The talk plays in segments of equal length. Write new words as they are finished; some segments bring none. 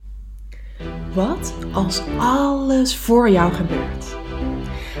Wat als alles voor jou gebeurt?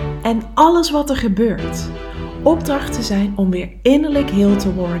 En alles wat er gebeurt, opdrachten zijn om weer innerlijk heel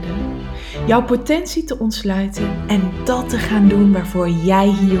te worden, jouw potentie te ontsluiten en dat te gaan doen waarvoor jij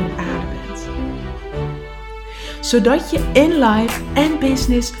hier op aarde bent. Zodat je in life en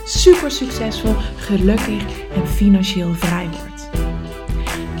business super succesvol, gelukkig en financieel vrij wordt.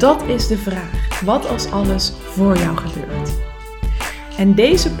 Dat is de vraag, wat als alles voor jou gebeurt? En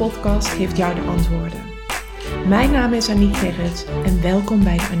deze podcast geeft jou de antwoorden. Mijn naam is Aniek Gerrits en welkom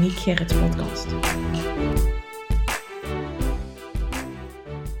bij de Aniek Gerrits podcast.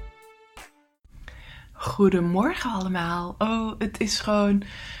 Goedemorgen allemaal. Oh, het is gewoon...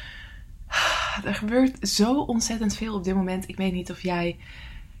 Er gebeurt zo ontzettend veel op dit moment. Ik weet niet of jij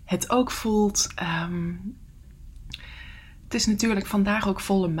het ook voelt. Het is natuurlijk vandaag ook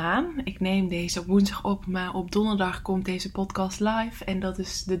volle maan. Ik neem deze op woensdag op, maar op donderdag komt deze podcast live. En dat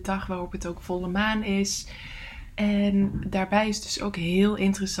is de dag waarop het ook volle maan is. En daarbij is het dus ook heel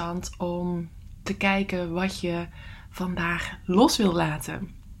interessant om te kijken wat je vandaag los wil laten.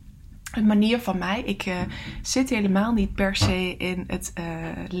 Een manier van mij, ik zit helemaal niet per se in het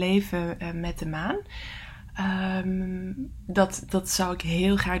leven met de maan. Dat zou ik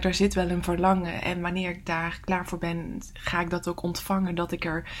heel graag, daar zit wel een verlangen. En wanneer ik daar klaar voor ben, ga ik dat ook ontvangen. Dat ik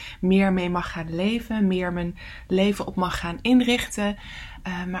er meer mee mag gaan leven, meer mijn leven op mag gaan inrichten.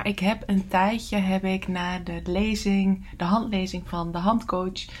 Maar ik heb een tijdje, na de handlezing van de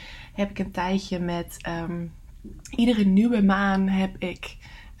handcoach, heb ik een tijdje met iedere nieuwe maan heb ik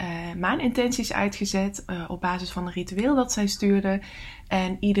maanintenties uitgezet op basis van een ritueel dat zij stuurde.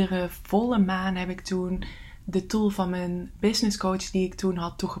 En iedere volle maan heb ik toen de tool van mijn business coach die ik toen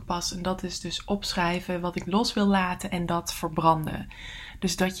had toegepast. En dat is dus opschrijven wat ik los wil laten en dat verbranden.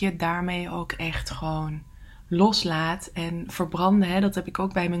 Dus dat je daarmee ook echt gewoon loslaat en verbranden. Dat heb ik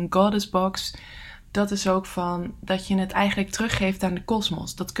ook bij mijn Goddess Box. Dat is ook van dat je het eigenlijk teruggeeft aan de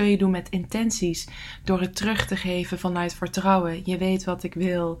kosmos. Dat kun je doen met intenties. Door het terug te geven vanuit vertrouwen. Je weet wat ik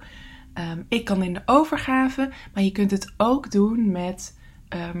wil. Ik kan in de overgave. Maar je kunt het ook doen met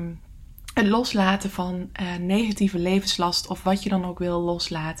het loslaten van negatieve levenslast. Of wat je dan ook wil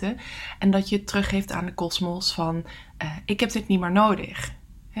loslaten. En dat je het teruggeeft aan de kosmos van ik heb dit niet meer nodig.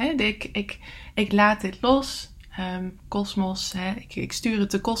 Ik laat dit los. Kosmos, ik stuur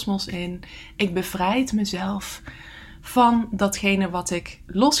het de kosmos in. Ik bevrijd mezelf van datgene wat ik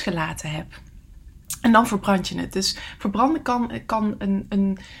losgelaten heb. En dan verbrand je het. Dus verbranden kan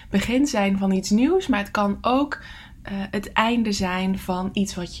een begin zijn van iets nieuws, maar het kan ook het einde zijn van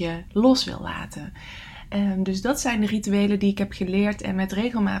iets wat je los wil laten. Dus dat zijn de rituelen die ik heb geleerd en met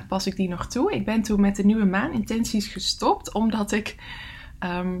regelmaat pas ik die nog toe. Ik ben toen met de nieuwe maanintenties gestopt, omdat ik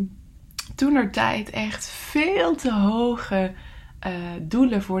toentertijd echt veel te hoge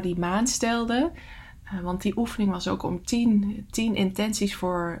doelen voor die maan stelde. Want die oefening was ook om 10 intenties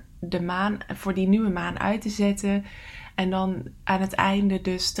voor de maan, voor die nieuwe maan uit te zetten. En dan aan het einde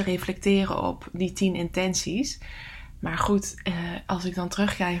dus te reflecteren op die 10 intenties. Maar goed, als ik dan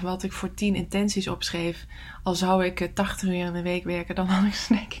terugkrijg wat ik voor 10 intenties opschreef, al zou ik 80 uur in de week werken, dan had ik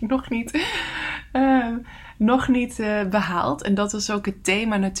ze denk ik nog niet behaald. En dat was ook het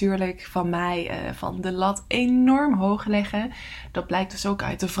thema natuurlijk van mij, van de lat enorm hoog leggen. Dat blijkt dus ook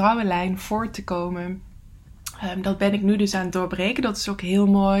uit de vrouwenlijn voort te komen. Dat ben ik nu dus aan het doorbreken. Dat is ook heel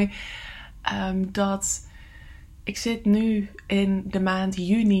mooi. Ik zit nu in de maand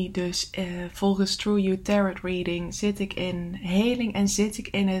juni, dus volgens True You Tarot Reading zit ik in heling en zit ik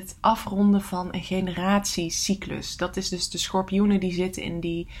in het afronden van een generatiecyclus. Dat is dus de schorpioenen die zitten in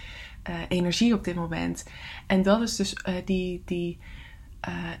die energie op dit moment. En dat is dus die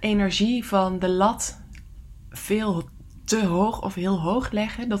energie van de lat veel te hoog of heel hoog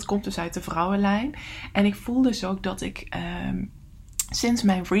leggen. Dat komt dus uit de vrouwenlijn. En ik voel dus ook dat ik sinds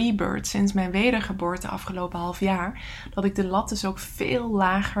mijn rebirth, sinds mijn wedergeboorte afgelopen half jaar, dat ik de lat dus ook veel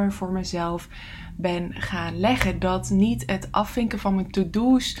lager voor mezelf ben gaan leggen. Dat niet het afvinken van mijn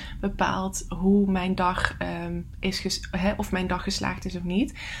to-do's bepaalt hoe mijn dag of mijn dag geslaagd is of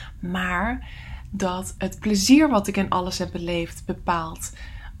niet. Maar dat het plezier wat ik in alles heb beleefd bepaalt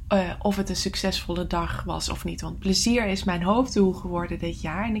of het een succesvolle dag was of niet. Want plezier is mijn hoofddoel geworden dit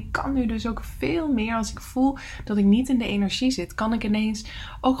jaar. En ik kan nu dus ook veel meer, als ik voel dat ik niet in de energie zit, kan ik ineens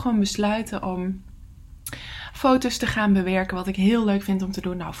ook gewoon besluiten om foto's te gaan bewerken. Wat ik heel leuk vind om te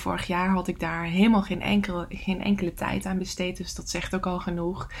doen. Nou, vorig jaar had ik daar helemaal geen enkele tijd aan besteed. Dus dat zegt ook al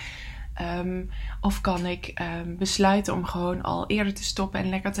genoeg. Of kan ik besluiten om gewoon al eerder te stoppen en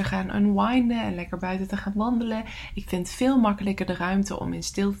lekker te gaan unwinden en lekker buiten te gaan wandelen. Ik vind veel makkelijker de ruimte om in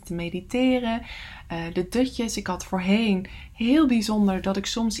stilte te mediteren. De dutjes, ik had voorheen heel bijzonder dat ik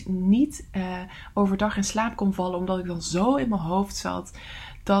soms niet overdag in slaap kon vallen, omdat ik dan zo in mijn hoofd zat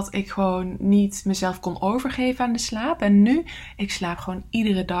dat ik gewoon niet mezelf kon overgeven aan de slaap. En nu, ik slaap gewoon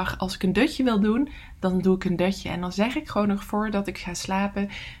iedere dag. Als ik een dutje wil doen, dan doe ik een dutje. En dan zeg ik gewoon nog voordat ik ga slapen,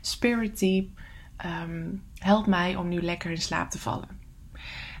 Spirit Deep, help mij om nu lekker in slaap te vallen.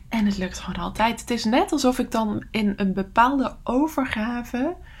 En het lukt gewoon altijd. Het is net alsof ik dan in een bepaalde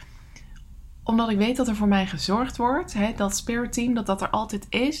overgave, omdat ik weet dat er voor mij gezorgd wordt, dat Spirit Team, dat er altijd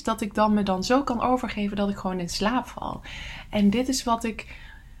is, dat ik dan me dan zo kan overgeven dat ik gewoon in slaap val. En dit is wat ik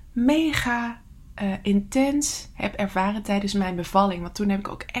mega intens heb ervaren tijdens mijn bevalling. Want toen heb ik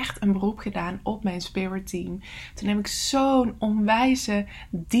ook echt een beroep gedaan op mijn Spirit Team. Toen heb ik zo'n onwijze,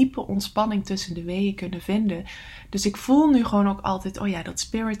 diepe ontspanning tussen de weeën kunnen vinden. Dus ik voel nu gewoon ook altijd, oh ja, dat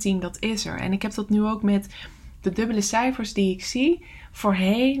Spirit Team, dat is er. En ik heb dat nu ook met de dubbele cijfers die ik zie.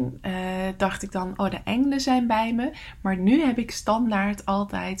 Voorheen dacht ik dan, oh, de engelen zijn bij me. Maar nu heb ik standaard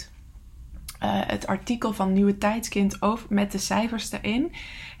altijd het artikel van Nieuwe Tijdskind over, met de cijfers erin.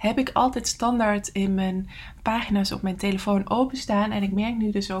 Heb ik altijd standaard in mijn pagina's op mijn telefoon openstaan. En ik merk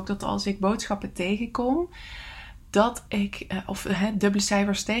nu dus ook dat als ik boodschappen tegenkom, dat ik, dubbele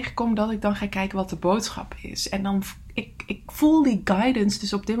cijfers tegenkom, dat ik dan ga kijken wat de boodschap is. En dan, ik voel die guidance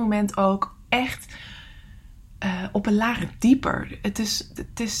dus op dit moment ook echt op een laag dieper.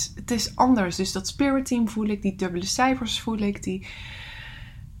 Het is anders. Dus dat Spirit Team voel ik, die dubbele cijfers voel ik, die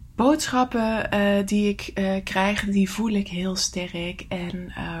boodschappen die ik krijg, die voel ik heel sterk.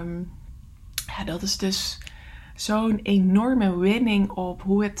 En dat is dus zo'n enorme winning op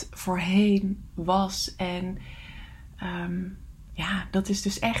hoe het voorheen was. En dat is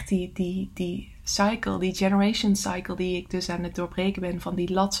dus echt die cycle, die generation cycle die ik dus aan het doorbreken ben, van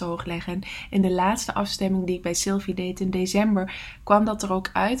die lat zo hoog leggen. En in de laatste afstemming die ik bij Sylvie deed in december, kwam dat er ook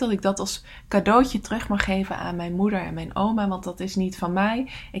uit dat ik dat als cadeautje terug mag geven aan mijn moeder en mijn oma, want dat is niet van mij.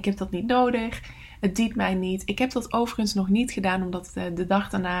 Ik heb dat niet nodig. Het dient mij niet. Ik heb dat overigens nog niet gedaan, omdat de dag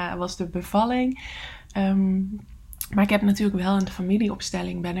daarna was de bevalling. Maar ik heb natuurlijk wel in de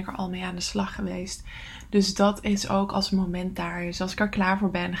familieopstelling, ben ik er al mee aan de slag geweest. Dus dat is ook als het moment daar is. Als ik er klaar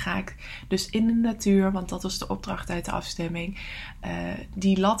voor ben, ga ik dus in de natuur, want dat was de opdracht uit de afstemming,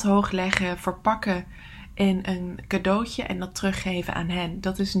 die lat hoog leggen, verpakken in een cadeautje en dat teruggeven aan hen.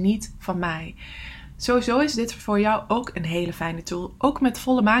 Dat is niet van mij. Sowieso is dit voor jou ook een hele fijne tool. Ook met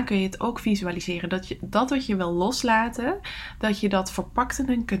volle maan kun je het ook visualiseren. Dat wat je wil loslaten, dat je dat verpakt in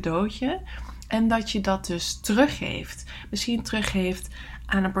een cadeautje. En dat je dat dus teruggeeft. Misschien teruggeeft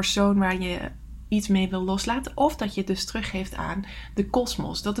aan een persoon waar je iets mee wil loslaten. Of dat je het dus teruggeeft aan de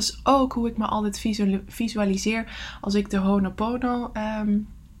kosmos. Dat is ook hoe ik me altijd visualiseer als ik de Ho'oponopono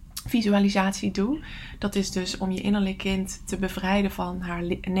visualisatie doe. Dat is dus om je innerlijk kind te bevrijden van haar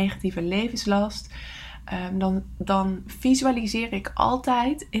negatieve levenslast. Dan visualiseer ik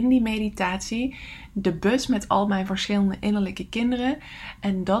altijd in die meditatie de bus met al mijn verschillende innerlijke kinderen.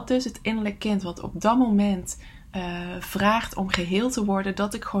 En dat dus het innerlijk kind wat op dat moment vraagt om geheeld te worden,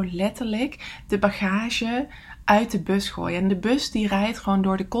 dat ik gewoon letterlijk de bagage uit de bus gooi. En de bus die rijdt gewoon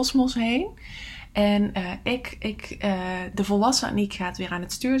door de kosmos heen. En de volwassen Aniek gaat weer aan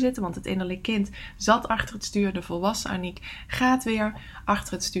het stuur zitten, want het innerlijk kind zat achter het stuur. De volwassen Aniek gaat weer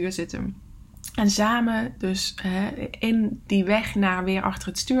achter het stuur zitten. En samen dus in die weg naar weer achter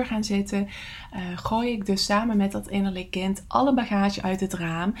het stuur gaan zitten, gooi ik dus samen met dat innerlijk kind alle bagage uit het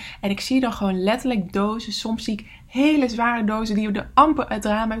raam. En ik zie dan gewoon letterlijk dozen. Soms zie ik hele zware dozen die er amper uit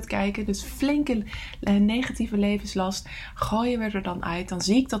het raam uitkijken. Dus flinke negatieve levenslast gooien we er dan uit. Dan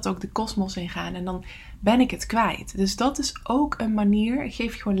zie ik dat ook de kosmos ingaan en dan ben ik het kwijt. Dus dat is ook een manier. Ik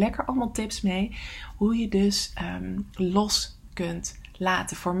geef je gewoon lekker allemaal tips mee hoe je dus los kunt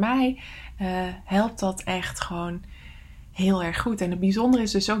laten. Voor mij helpt dat echt gewoon heel erg goed. En het bijzondere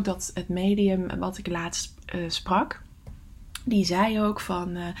is dus ook dat het medium wat ik laatst sprak, die zei ook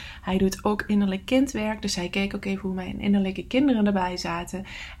van, hij doet ook innerlijk kindwerk. Dus hij keek ook even hoe mijn innerlijke kinderen erbij zaten.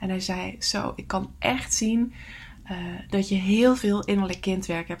 En hij zei, zo, ik kan echt zien dat je heel veel innerlijk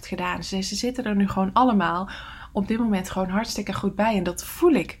kindwerk hebt gedaan. Ze zitten er nu gewoon allemaal op dit moment gewoon hartstikke goed bij. En dat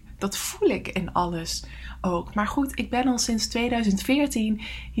voel ik. Dat voel ik in alles ook. Maar goed, ik ben al sinds 2014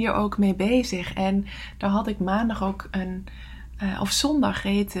 hier ook mee bezig. En daar had ik maandag ook zondag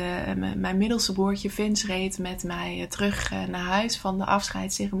reed mijn middelste broertje Vince reed met mij terug naar huis van de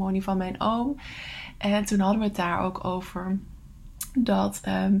afscheidsceremonie van mijn oom. En toen hadden we het daar ook over dat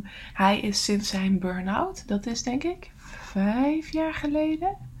hij is sinds zijn burn-out, dat is denk ik 5 jaar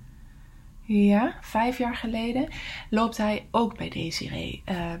geleden. ja, 5 jaar geleden, loopt hij ook bij Desiree.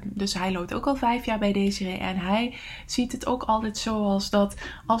 Dus hij loopt ook al 5 jaar bij Desiree. En hij ziet het ook altijd zo als dat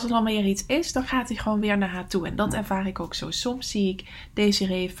als er dan weer iets is, dan gaat hij gewoon weer naar haar toe. En dat ervaar ik ook zo. Soms zie ik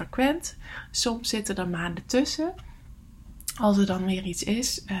Desiree frequent. Soms zitten er maanden tussen. Als er dan weer iets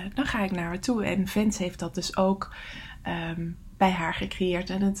is, dan ga ik naar haar toe. En Vince heeft dat dus ook bij haar gecreëerd.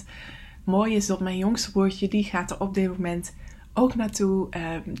 En het mooie is dat mijn jongste broertje, die gaat er op dit moment ook naartoe.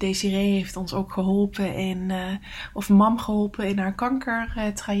 Desiree heeft ons ook geholpen of mam geholpen in haar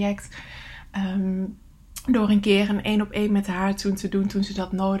kankertraject. Door een keer een 1-op-1 met haar te doen toen ze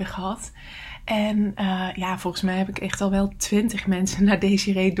dat nodig had. En volgens mij heb ik echt al wel 20 mensen naar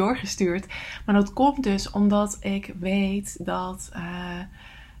Desiree doorgestuurd. Maar dat komt dus omdat ik weet dat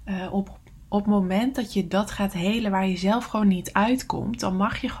op het moment dat je dat gaat helen waar je zelf gewoon niet uitkomt, dan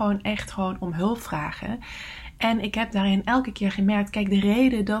mag je gewoon echt gewoon om hulp vragen. En ik heb daarin elke keer gemerkt, kijk, de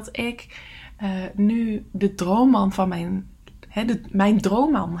reden dat ik nu de droomman van mijn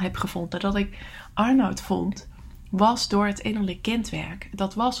droomman heb gevonden, dat ik Arnoud vond, was door het innerlijk kindwerk.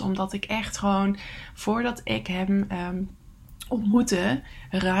 Dat was omdat ik echt gewoon, voordat ik hem ontmoette,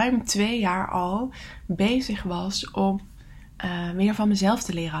 ruim 2 jaar al bezig was om meer van mezelf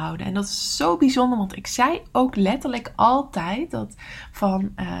te leren houden. En dat is zo bijzonder, want ik zei ook letterlijk altijd dat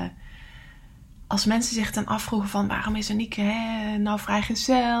van als mensen zich dan afvroegen van waarom is Anieke nou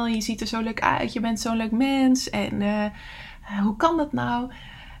vrijgezel, je ziet er zo leuk uit, je bent zo'n leuk mens en hoe kan dat nou?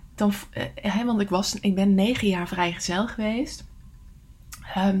 Dan, want ik ben 9 jaar vrijgezel geweest.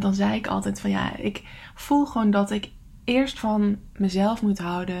 Dan zei ik altijd van ik voel gewoon dat ik eerst van mezelf moet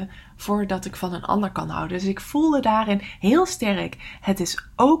houden voordat ik van een ander kan houden. Dus ik voelde daarin heel sterk, het is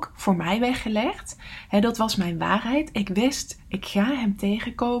ook voor mij weggelegd. Dat was mijn waarheid. Ik wist, ik ga hem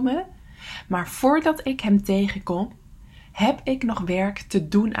tegenkomen. Maar voordat ik hem tegenkom, heb ik nog werk te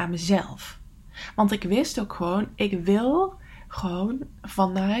doen aan mezelf. Want ik wist ook gewoon, ik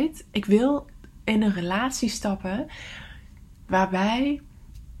wil in een relatie stappen waarbij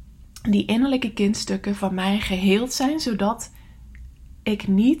die innerlijke kindstukken van mij geheeld zijn, zodat ik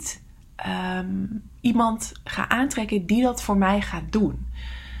niet iemand ga aantrekken die dat voor mij gaat doen.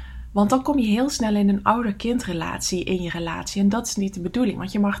 Want dan kom je heel snel in een ouder-kindrelatie in je relatie. En dat is niet de bedoeling.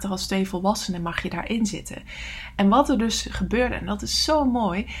 Want je mag er als 2 volwassenen mag je daarin zitten. En wat er dus gebeurde, en dat is zo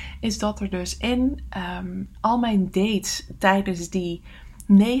mooi, is dat er dus in al mijn dates tijdens die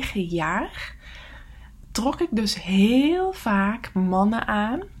 9 jaar trok ik dus heel vaak mannen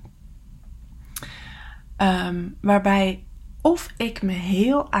aan. Waarbij of ik me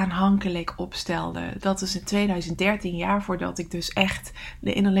heel aanhankelijk opstelde. Dat is in 2013, jaar voordat ik dus echt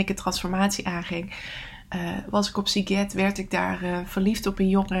de innerlijke transformatie aanging. Was ik op Siget, werd ik daar verliefd op een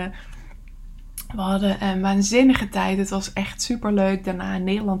jongen. We hadden een waanzinnige tijd. Het was echt super leuk. Daarna in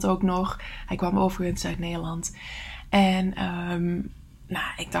Nederland ook nog. Hij kwam overigens uit Nederland. En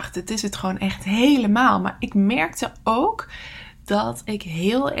ik dacht, het is het gewoon echt helemaal. Maar ik merkte ook dat ik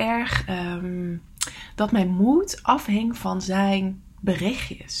heel erg dat mijn moed afhing van zijn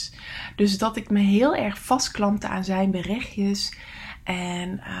berichtjes. Dus dat ik me heel erg vastklampte aan zijn berichtjes.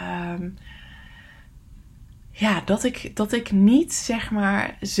 En dat ik niet zeg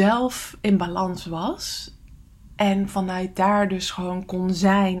maar zelf in balans was. En vanuit daar dus gewoon kon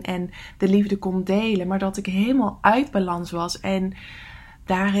zijn en de liefde kon delen. Maar dat ik helemaal uit balans was. En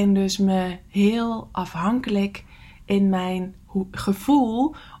daarin dus me heel afhankelijk in mijn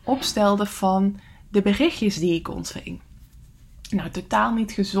gevoel opstelde van de berichtjes die ik ontving. Nou, totaal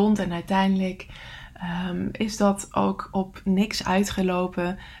niet gezond. En uiteindelijk is dat ook op niks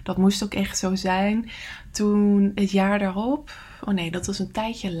uitgelopen. Dat moest ook echt zo zijn. Toen het jaar daarop, dat was een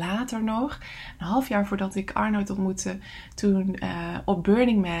tijdje later nog, een half jaar voordat ik Arnoud ontmoette, toen op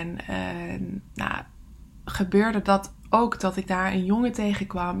Burning Man gebeurde dat ook, dat ik daar een jongen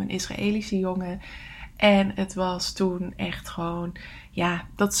tegenkwam, een Israëlische jongen. En het was toen echt gewoon,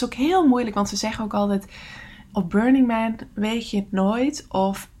 dat is ook heel moeilijk, want ze zeggen ook altijd, op Burning Man weet je het nooit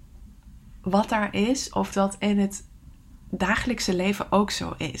of wat daar is, of dat in het dagelijkse leven ook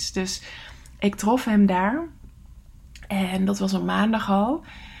zo is. Dus ik trof hem daar. En dat was op maandag al.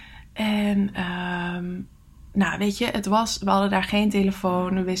 En we hadden daar geen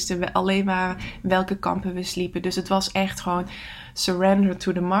telefoon. We wisten alleen maar welke kampen we sliepen. Dus het was echt gewoon surrender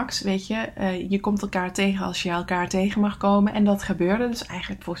to the max, weet je. Je komt elkaar tegen als je elkaar tegen mag komen. En dat gebeurde dus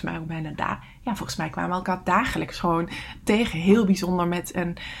eigenlijk volgens mij ook bijna volgens mij kwamen we elkaar dagelijks gewoon tegen. Heel bijzonder met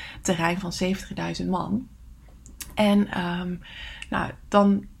een terrein van 70.000 man. En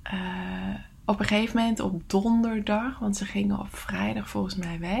dan op een gegeven moment op donderdag, want ze gingen op vrijdag volgens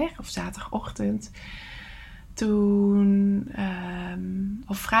mij weg, of zaterdagochtend. toen,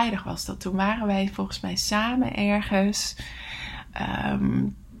 of vrijdag was dat, toen waren wij volgens mij samen ergens,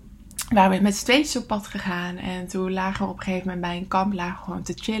 waren we met z'n tweetjes op pad gegaan. En toen lagen we op een gegeven moment bij een kamp, lagen gewoon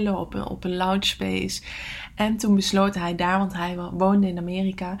te chillen op een lounge space. En toen besloot hij daar, want hij woonde in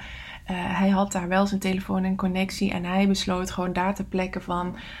Amerika, hij had daar wel zijn telefoon en connectie. En hij besloot gewoon daar te plekken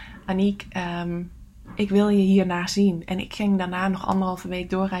van, Aniek, ik wil je hierna zien. En ik ging daarna nog 1,5 week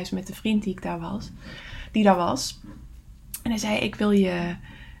doorreizen met de vriend die daar was. En hij zei, ik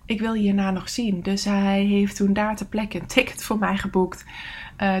wil je hierna nog zien. Dus hij heeft toen daar ter plekke een ticket voor mij geboekt.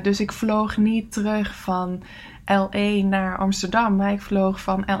 Dus ik vloog niet terug van LA naar Amsterdam. Maar ik vloog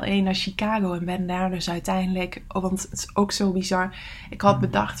van LA naar Chicago. En ben daar dus uiteindelijk, want het is ook zo bizar. Ik had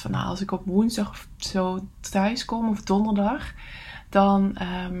bedacht van, nou, als ik op woensdag of zo thuis kom, of donderdag, dan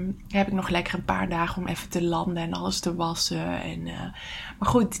heb ik nog lekker een paar dagen om even te landen en alles te wassen. Maar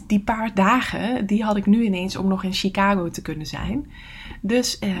goed, die paar dagen, die had ik nu ineens om nog in Chicago te kunnen zijn.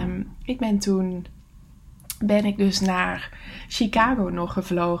 Dus ben ik dus naar Chicago nog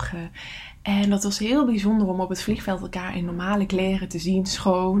gevlogen. En dat was heel bijzonder om op het vliegveld elkaar in normale kleren te zien.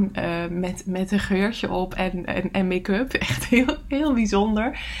 Schoon, met een geurtje op en make-up. Echt heel, heel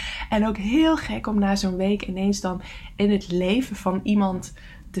bijzonder. En ook heel gek om na zo'n week ineens dan in het leven van iemand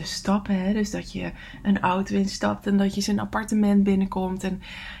te stappen. Hè? Dus dat je een auto instapt en dat je zijn appartement binnenkomt. En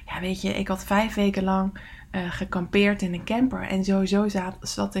ja, weet je, ik had 5 weken lang gekampeerd in een camper. En sowieso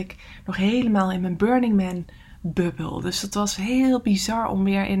zat ik nog helemaal in mijn Burning Man bubbel. Dus dat was heel bizar om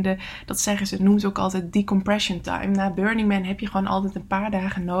weer dat zeggen ze, noemen ze ook altijd decompression time. Na Burning Man heb je gewoon altijd een paar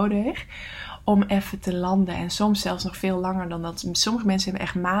dagen nodig om even te landen. En soms zelfs nog veel langer dan dat. Sommige mensen hebben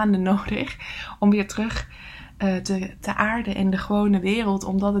echt maanden nodig om weer terug te aarden in de gewone wereld.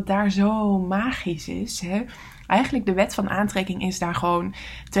 Omdat het daar zo magisch is. Hè? Eigenlijk de wet van aantrekking is daar gewoon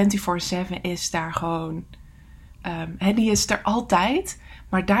 24/7 is daar gewoon. Die is er altijd.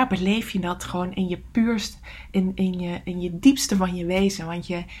 Maar daar beleef je dat gewoon in je puurst, in je diepste van je wezen. Want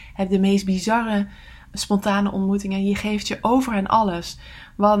je hebt de meest bizarre, spontane ontmoetingen. Je geeft je over en alles.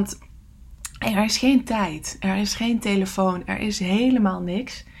 Want er is geen tijd. Er is geen telefoon. Er is helemaal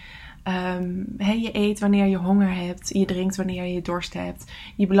niks. Je eet wanneer je honger hebt. Je drinkt wanneer je dorst hebt.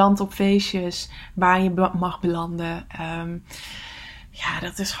 Je belandt op feestjes waar je mag belanden. Ja,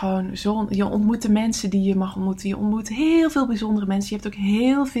 dat is gewoon zo. Je ontmoet de mensen die je mag ontmoeten. Je ontmoet heel veel bijzondere mensen. Je hebt ook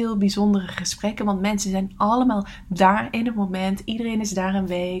heel veel bijzondere gesprekken. Want mensen zijn allemaal daar in het moment. Iedereen is daar een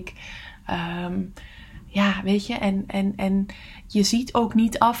week. Ja, weet je. En je ziet ook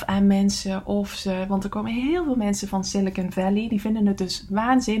niet af aan mensen want er komen heel veel mensen van Silicon Valley. Die vinden het dus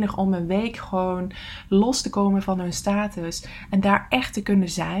waanzinnig om een week gewoon los te komen van hun status. En daar echt te kunnen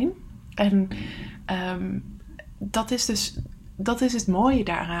zijn. En dat is het mooie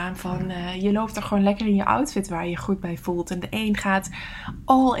daaraan. Je loopt er gewoon lekker in je outfit waar je je goed bij voelt. En de een gaat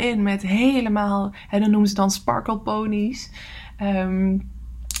all in met helemaal, en dan noemen ze dan sparkle ponies.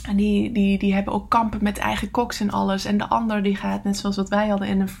 En die hebben ook kampen met eigen koks en alles. En de ander die gaat, net zoals wat wij hadden,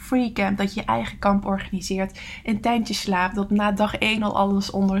 in een free camp. Dat je je eigen kamp organiseert. In tentjes slaapt. Dat na dag 1 al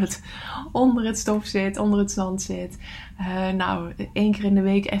alles onder het stof zit. Onder het zand zit. 1 keer in de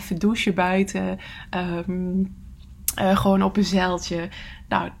week even douchen buiten. Gewoon op een zeiltje.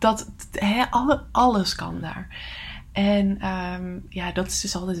 Nou, alles kan daar. En dat is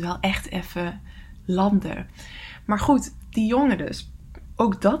dus altijd wel echt even landen. Maar goed, die jongen dus.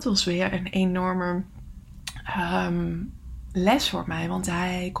 Ook dat was weer een enorme les voor mij. Want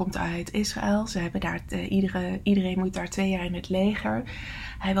hij komt uit Israël. Ze hebben daar iedereen moet daar 2 jaar in het leger.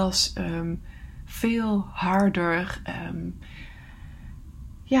 Hij was veel harder.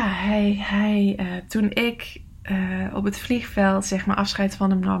 Toen ik op het vliegveld zeg maar afscheid van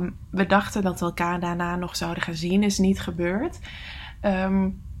hem nam, we dachten dat we elkaar daarna nog zouden gaan zien. Is niet gebeurd.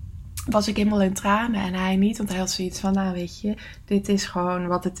 Was ik helemaal in tranen en hij niet. Want hij had zoiets van, nou weet je, dit is gewoon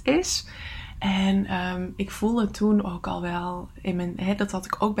wat het is. En ik voelde toen ook al wel, dat had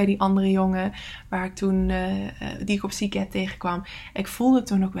ik ook bij die andere jongen, waar ik toen, die ik op Seagate tegenkwam. Ik voelde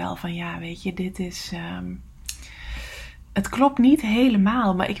toen ook wel van, ja weet je, dit is, het klopt niet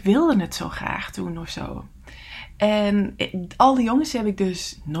helemaal, maar ik wilde het zo graag doen of zo. En al die jongens heb ik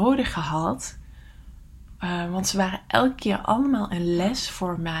dus nodig gehad. Want ze waren elke keer allemaal een les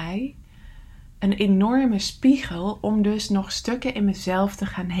voor mij. Een enorme spiegel om dus nog stukken in mezelf te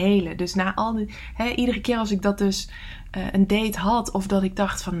gaan helen. Dus na iedere keer als ik dat dus een date had. Of dat ik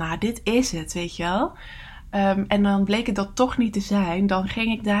dacht van, nou dit is het, weet je wel. En dan bleek het dat toch niet te zijn. Dan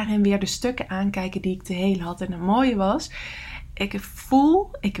ging ik daarin weer de stukken aankijken die ik te helen had. En het mooie was,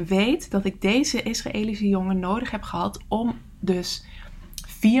 ik weet dat ik deze Israëlische jongen nodig heb gehad om dus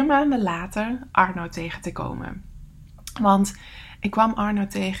 4 maanden later Arno tegen te komen. Want ik kwam Arno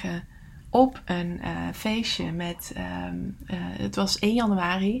tegen op een feestje met... het was 1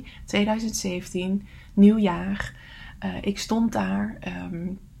 januari 2017, nieuwjaar. Ik stond daar...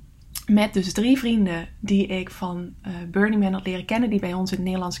 met dus 3 vrienden die ik van Burning Man had leren kennen. Die bij ons in het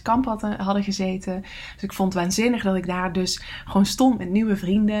Nederlandse kamp hadden gezeten. Dus ik vond het waanzinnig dat ik daar dus gewoon stond met nieuwe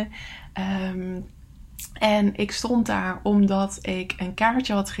vrienden. En ik stond daar omdat ik een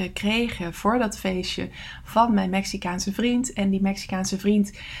kaartje had gekregen voor dat feestje van mijn Mexicaanse vriend. En die Mexicaanse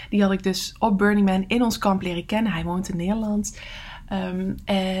vriend die had ik dus op Burning Man in ons kamp leren kennen. Hij woont in Nederland.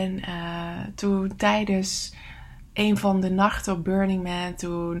 Toen tijdens... een van de nachten op Burning Man,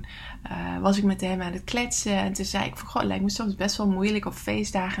 toen was ik met hem aan het kletsen. En toen zei ik van, goh, het lijkt me soms best wel moeilijk op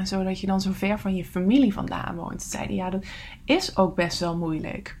feestdagen en zo, dat je dan zo ver van je familie vandaan woont. Toen zei hij, ja, dat is ook best wel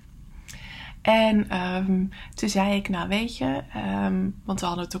moeilijk. En toen zei ik, nou weet je, want we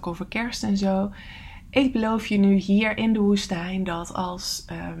hadden het ook over kerst en zo. Ik beloof je nu hier in de woestijn dat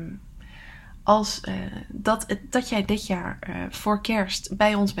dat jij dit jaar voor kerst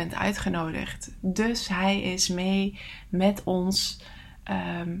bij ons bent uitgenodigd. Dus hij is mee met ons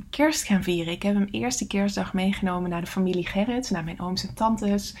kerst gaan vieren. Ik heb hem eerste kerstdag meegenomen naar de familie Gerrits, naar mijn ooms en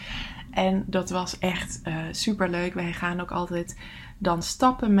tantes. En dat was echt super leuk. Wij gaan ook altijd dan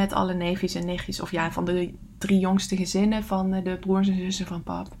stappen met alle neefjes en nichtjes. Of ja, van de 3 jongste gezinnen van de broers en zussen van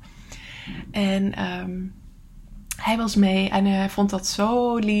pap. En... hij was mee en hij vond dat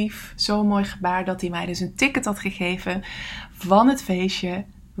zo lief, zo'n mooi gebaar, dat hij mij dus een ticket had gegeven van het feestje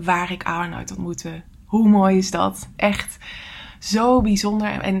waar ik Arnoud ontmoette. Hoe mooi is dat? Echt zo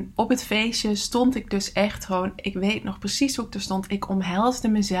bijzonder. En op het feestje stond ik dus echt gewoon, ik weet nog precies hoe ik er stond. Ik omhelsde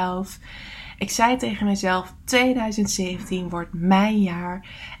mezelf. Ik zei tegen mezelf, 2017 wordt mijn jaar.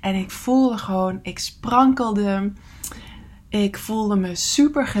 En ik voelde gewoon, ik sprankelde. Ik voelde me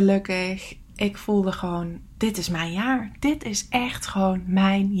super gelukkig. Ik voelde gewoon, dit is mijn jaar. Dit is echt gewoon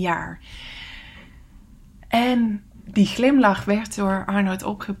mijn jaar. En die glimlach werd door Arnoud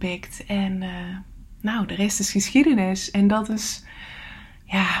opgepikt. En de rest is geschiedenis. En dat is,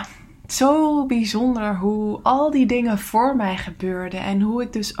 ja, zo bijzonder hoe al die dingen voor mij gebeurden. En hoe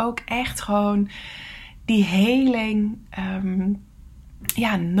ik dus ook echt gewoon die heling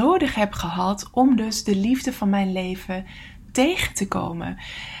nodig heb gehad om dus de liefde van mijn leven tegen te komen.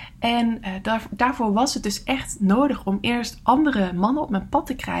 En daarvoor was het dus echt nodig om eerst andere mannen op mijn pad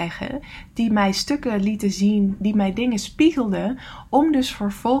te krijgen. Die mij stukken lieten zien, die mij dingen spiegelden. Om dus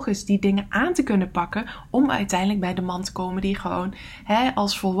vervolgens die dingen aan te kunnen pakken. Om uiteindelijk bij de man te komen die gewoon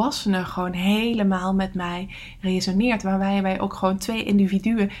als volwassene gewoon helemaal met mij resoneert. Waarbij wij ook gewoon 2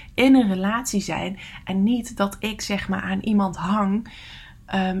 individuen in een relatie zijn. En niet dat ik zeg maar aan iemand hang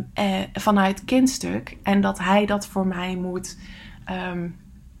vanuit kindstuk. En dat hij dat voor mij moet...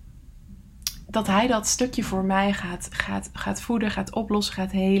 dat hij dat stukje voor mij gaat voeden, gaat oplossen,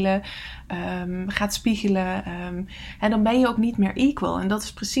 gaat helen, gaat spiegelen. En dan ben je ook niet meer equal. En dat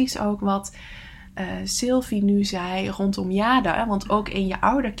is precies ook wat Sylvie nu zei rondom Jada. Want ook in je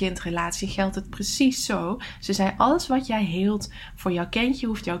ouder-kindrelatie geldt het precies zo. Ze zei, alles wat jij heelt voor jouw kindje,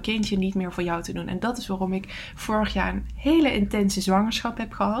 hoeft jouw kindje niet meer voor jou te doen. En dat is waarom ik vorig jaar een hele intense zwangerschap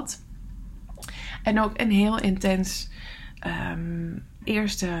heb gehad. En ook een heel intens...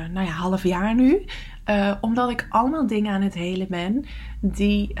 eerste half jaar nu. Omdat ik allemaal dingen aan het helen ben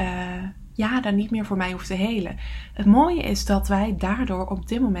die daar niet meer voor mij hoeft te helen. Het mooie is dat wij daardoor op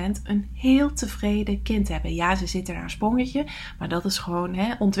dit moment een heel tevreden kind hebben. Ja, ze zitten naar een sprongetje, maar dat is gewoon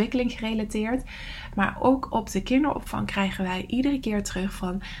ontwikkeling gerelateerd. Maar ook op de kinderopvang krijgen wij iedere keer terug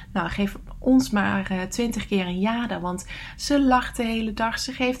van... geef ons maar 20 keer een Jada, want ze lacht de hele dag.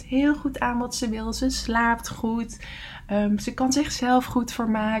 Ze geeft heel goed aan wat ze wil. Ze slaapt goed. Ze kan zichzelf goed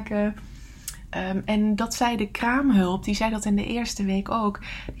vermaken. En dat zei de kraamhulp, die zei dat in de eerste week ook.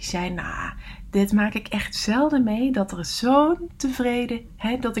 Die zei, dit maak ik echt zelden mee, dat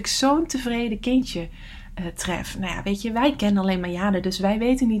ik zo'n tevreden kindje tref. Weet je, wij kennen alleen maar Jada, dus wij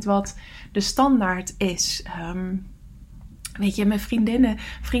weten niet wat de standaard is. Weet je, mijn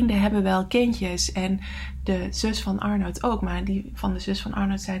vrienden hebben wel kindjes en de zus van Arnoud ook, maar die van de zus van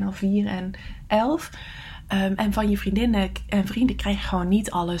Arnoud zijn al 4 en 11. En van je vriendinnen en vrienden krijg je gewoon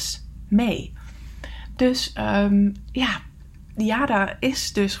niet alles mee. Dus Jada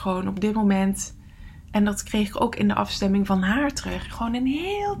is dus gewoon op dit moment... En dat kreeg ik ook in de afstemming van haar terug. Gewoon een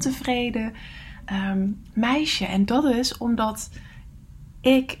heel tevreden meisje. En dat is omdat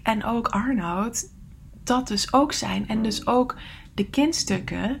ik en ook Arnoud dat dus ook zijn. En dus ook de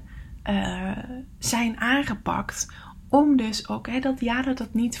kindstukken zijn aangepakt Om dus ook dat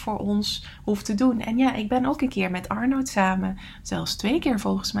dat niet voor ons hoeft te doen. En ja, ik ben ook een keer met Arnoud samen, zelfs 2 keer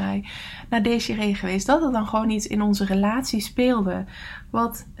volgens mij, naar Desiree geweest. Dat er dan gewoon iets in onze relatie speelde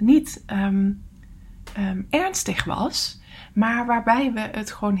wat niet ernstig was. Maar waarbij we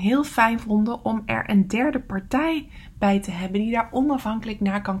het gewoon heel fijn vonden om er een derde partij bij te hebben die daar onafhankelijk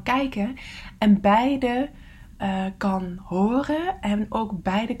naar kan kijken. En beide kan horen en ook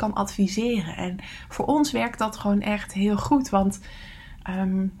beide kan adviseren. En voor ons werkt dat gewoon echt heel goed. Want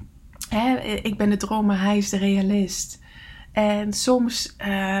ik ben de dromer, hij is de realist. En soms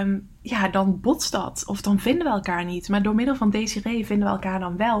dan botst dat. Of dan vinden we elkaar niet. Maar door middel van Desiree vinden we elkaar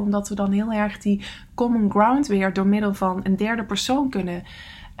dan wel. Omdat we dan heel erg die common ground weer door middel van een derde persoon kunnen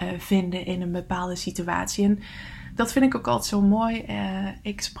vinden in een bepaalde situatie. En dat vind ik ook altijd zo mooi.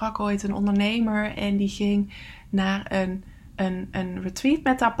 Ik sprak ooit een ondernemer en die ging naar een retreat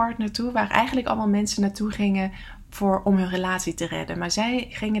met haar partner toe, waar eigenlijk allemaal mensen naartoe gingen om hun relatie te redden. Maar zij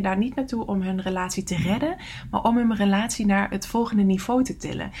gingen daar niet naartoe om hun relatie te redden, maar om hun relatie naar het volgende niveau te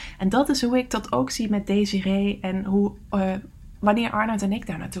tillen. En dat is hoe ik dat ook zie met Desiree en hoe wanneer Arnoud en ik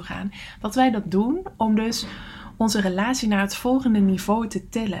daar naartoe gaan. Dat wij dat doen om dus onze relatie naar het volgende niveau te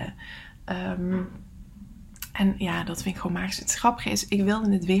tillen. En ja, dat vind ik gewoon magisch. Het grappige is, ik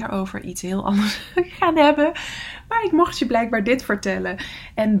wilde het weer over iets heel anders gaan hebben. Maar ik mocht je blijkbaar dit vertellen.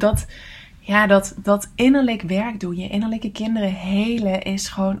 En dat innerlijk werk doen, je innerlijke kinderen helen, is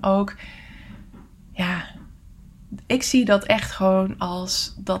gewoon ook... Ja, ik zie dat echt gewoon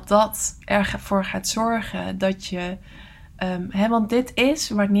als dat ervoor gaat zorgen dat je... want dit is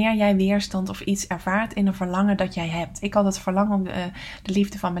wanneer jij weerstand of iets ervaart in een verlangen dat jij hebt. Ik had het verlangen om de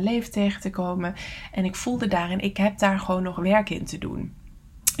liefde van mijn leven tegen te komen. En ik voelde daarin, ik heb daar gewoon nog werk in te doen.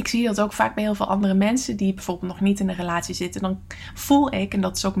 Ik zie dat ook vaak bij heel veel andere mensen die bijvoorbeeld nog niet in een relatie zitten. Dan voel ik, en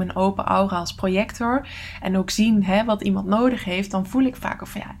dat is ook mijn open aura als projector, en ook zien wat iemand nodig heeft, dan voel ik vaak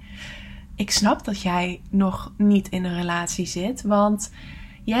of ik snap dat jij nog niet in een relatie zit, want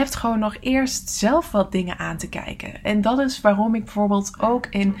je hebt gewoon nog eerst zelf wat dingen aan te kijken. En dat is waarom ik bijvoorbeeld ook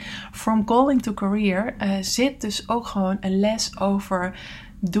in From Calling to Career zit dus ook gewoon een les over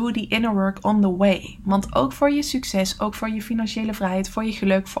do the inner work on the way. Want ook voor je succes, ook voor je financiële vrijheid, voor je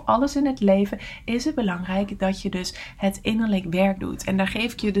geluk, voor alles in het leven is het belangrijk dat je dus het innerlijk werk doet. En daar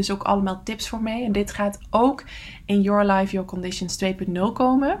geef ik je dus ook allemaal tips voor mee. En dit gaat ook in Your Life, Your Conditions 2.0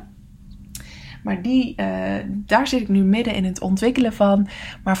 komen. Maar daar zit ik nu midden in het ontwikkelen van.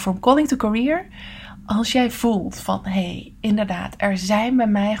 Maar From Calling to Career, als jij voelt van inderdaad, er zijn bij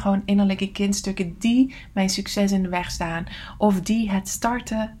mij gewoon innerlijke kindstukken die mijn succes in de weg staan. Of die het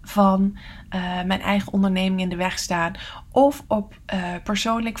starten van mijn eigen onderneming in de weg staan. Of op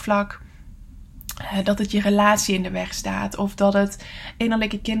persoonlijk vlak dat het je relatie in de weg staat. Of dat het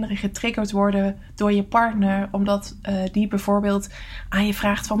innerlijke kinderen getriggerd worden door je partner. Omdat die bijvoorbeeld aan je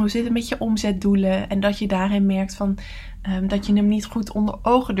vraagt van hoe zit het met je omzetdoelen. En dat je daarin merkt van dat je hem niet goed onder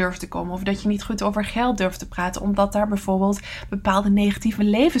ogen durft te komen. Of dat je niet goed over geld durft te praten. Omdat daar bijvoorbeeld bepaalde negatieve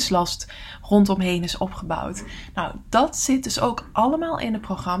levenslast rondomheen is opgebouwd. Nou, dat zit dus ook allemaal in het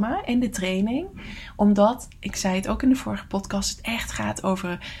programma, in de training. Omdat, ik zei het ook in de vorige podcast, het echt gaat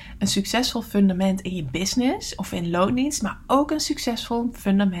over een succesvol fundament in je business of in loondienst. Maar ook een succesvol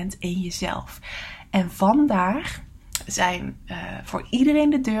fundament in jezelf. En vandaag zijn voor iedereen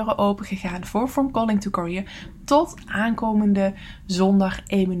de deuren open gegaan voor From Calling to Career tot aankomende zondag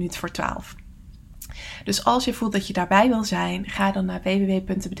 1 minuut voor 12. Dus als je voelt dat je daarbij wil zijn, ga dan naar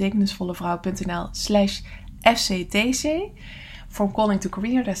www.betekenisvolleVrouw.nl/FCTC. From Calling to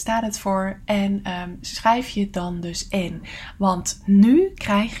Career, daar staat het voor. En schrijf je dan dus in. Want nu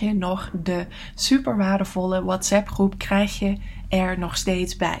krijg je nog de super waardevolle WhatsApp groep, krijg je er nog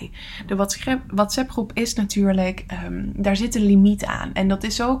steeds bij. De WhatsApp groep is natuurlijk, daar zit een limiet aan. En dat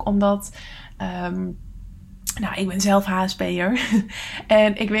is ook omdat... ik ben zelf HSP'er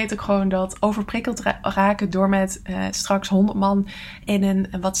en ik weet ook gewoon dat overprikkeld raken door met straks 100 man in een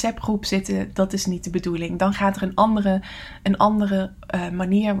WhatsApp groep zitten, dat is niet de bedoeling. Dan gaat er een andere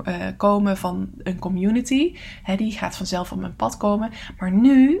manier komen van een community. Die gaat vanzelf op mijn pad komen. Maar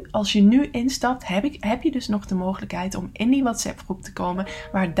nu, als je nu instapt, heb je dus nog de mogelijkheid om in die WhatsApp groep te komen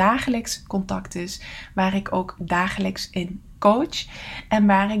waar dagelijks contact is, waar ik ook dagelijks in coach. En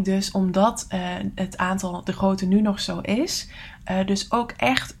waar ik dus, omdat het aantal de grootte nu nog zo is, dus ook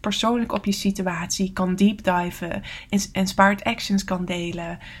echt persoonlijk op je situatie kan deep diven, inspired actions kan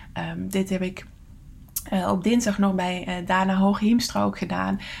delen. Dit heb ik op dinsdag nog bij Dana Hooghiemstra ook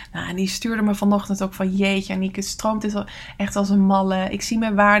gedaan. Nou, en die stuurde me vanochtend ook van jeetje, Anieke, stroomt dit echt als een malle. Ik zie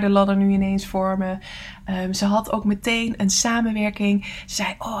mijn waardeladder nu ineens voor me. Ze had ook meteen een samenwerking. Ze zei,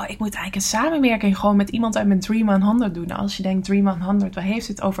 ik moet eigenlijk een samenwerking gewoon met iemand uit mijn Dream 100 doen. Nou, als je denkt Dream 100, waar heeft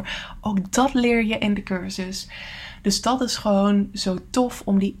het over? Ook dat leer je in de cursus. Dus dat is gewoon zo tof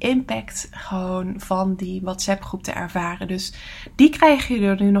om die impact gewoon van die WhatsApp groep te ervaren. Dus die krijg je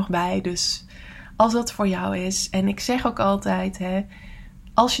er nu nog bij. Dus als dat voor jou is. En ik zeg ook altijd,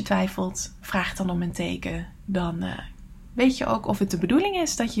 als je twijfelt, vraag dan om een teken. Dan weet je ook of het de bedoeling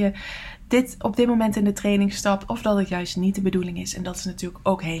is dat je op dit moment in de training stapt. Of dat het juist niet de bedoeling is. En dat is natuurlijk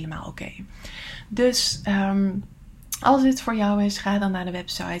ook helemaal oké. Dus als dit voor jou is, ga dan naar de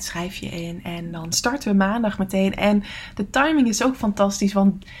website, schrijf je in. En dan starten we maandag meteen. En de timing is ook fantastisch,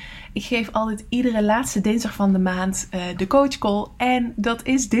 want ik geef altijd iedere laatste dinsdag van de maand de coachcall. En dat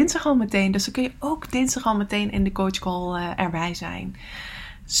is dinsdag al meteen. Dus dan kun je ook dinsdag al meteen in de coachcall erbij zijn.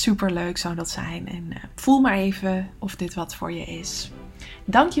 Superleuk zou dat zijn. En voel maar even of dit wat voor je is.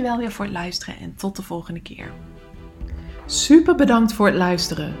 Dankjewel weer voor het luisteren en tot de volgende keer. Super bedankt voor het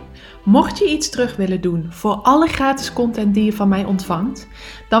luisteren. Mocht je iets terug willen doen voor alle gratis content die je van mij ontvangt,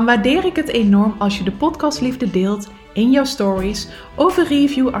 dan waardeer ik het enorm als je de podcastliefde deelt in jouw stories of een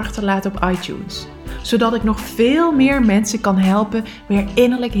review achterlaat op iTunes. Zodat ik nog veel meer mensen kan helpen weer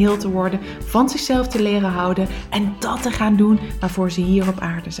innerlijk heel te worden, van zichzelf te leren houden en dat te gaan doen waarvoor ze hier op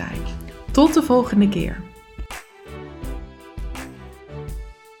aarde zijn. Tot de volgende keer.